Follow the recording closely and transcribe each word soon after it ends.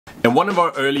In one of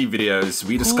our early videos,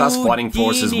 we discussed Fighting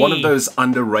Force as one of those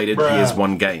underrated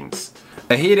PS1 games.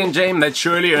 A hidden gem that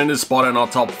surely earned a spot in our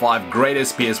top 5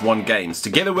 greatest PS1 games,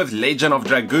 together with Legend of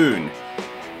Dragoon.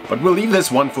 But we'll leave this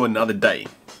one for another day.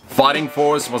 Fighting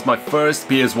Force was my first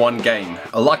PS1 game,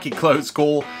 a lucky close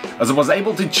call, as I was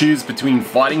able to choose between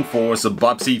Fighting Force or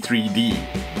Bubsy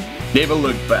 3D. Never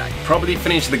looked back, probably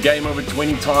finished the game over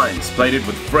 20 times, played it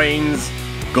with friends,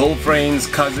 girlfriends,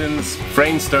 cousins,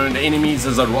 friends turned enemies,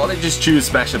 as I'd rather just choose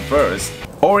smash it first,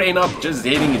 or end up just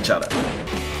hitting each other.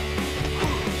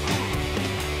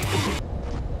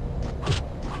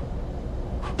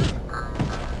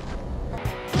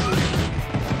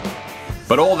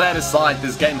 But all that aside,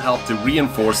 this game helped to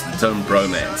reinforce the term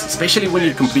bromance, especially when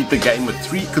you complete the game with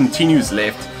 3 continues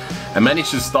left and manage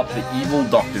to stop the evil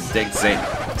Dr. Dex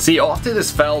Zen. See, after this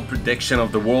failed prediction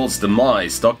of the world's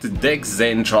demise, Dr. Dex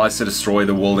Zen tries to destroy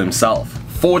the world himself.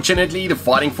 Fortunately, the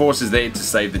Fighting Force is there to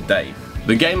save the day.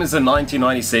 The game is a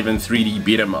 1997 3D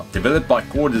beat-em-up, developed by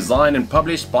Core Design and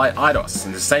published by Eidos,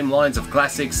 in the same lines of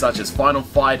classics such as Final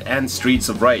Fight and Streets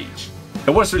of Rage.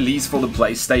 It was released for the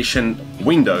PlayStation,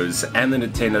 Windows and the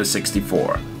Nintendo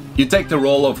 64. You take the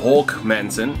role of Hawk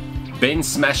Manson, Ben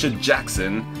Smasher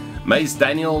Jackson, Mace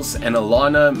Daniels and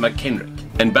Alana McKendrick,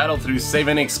 and battle through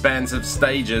 7 expansive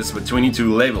stages with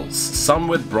 22 levels, some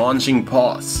with branching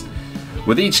paths,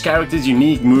 with each character's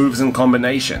unique moves and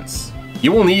combinations.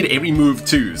 You will need every move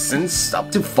too, since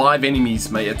up to 5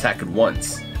 enemies may attack at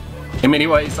once. In many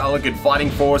ways, I look at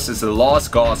Fighting Force as the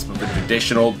last gasp of a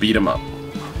traditional beat-em-up.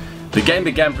 The game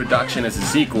began production as a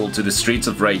sequel to the Streets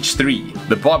of Rage 3,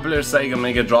 the popular Sega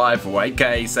Mega Drive or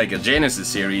aka Sega Genesis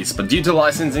series, but due to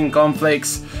licensing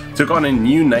conflicts, took on a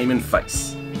new name and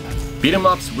face.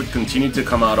 Beat-em-ups would continue to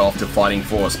come out after Fighting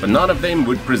Force, but none of them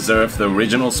would preserve the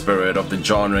original spirit of the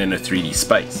genre in a 3D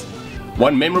space.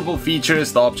 One memorable feature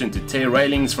is the option to tear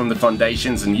railings from the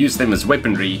foundations and use them as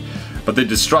weaponry, but the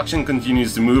destruction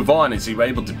continues to move on as you're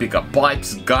able to pick up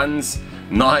pipes, guns,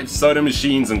 knives, soda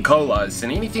machines and colas,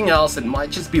 and anything else that might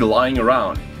just be lying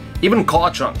around. Even car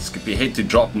trunks could be hit to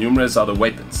drop numerous other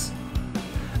weapons.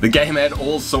 The game had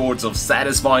all sorts of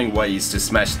satisfying ways to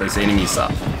smash those enemies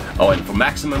up. Oh, and for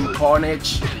maximum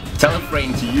carnage, tell a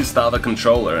friend to use the other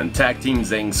controller and tag team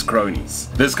Zeng's cronies.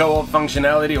 This co-op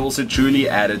functionality also truly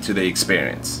added to the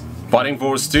experience. Fighting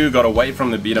Force 2 got away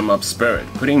from the beat-em-up spirit,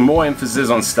 putting more emphasis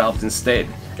on stealth instead.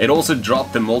 It also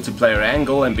dropped the multiplayer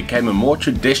angle and became a more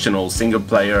traditional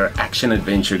single-player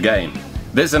action-adventure game.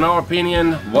 This, in our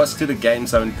opinion, was to the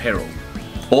game's own peril.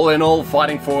 All in all,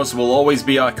 Fighting Force will always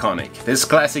be iconic. This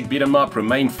classic beat-em-up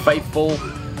remained faithful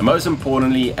and most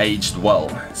importantly aged well,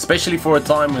 especially for a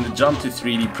time when the jump to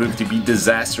 3D proved to be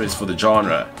disastrous for the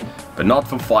genre, but not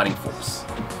for Fighting Force.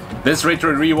 This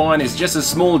retro rewind is just a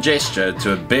small gesture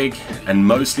to a big and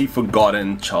mostly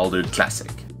forgotten childhood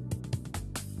classic.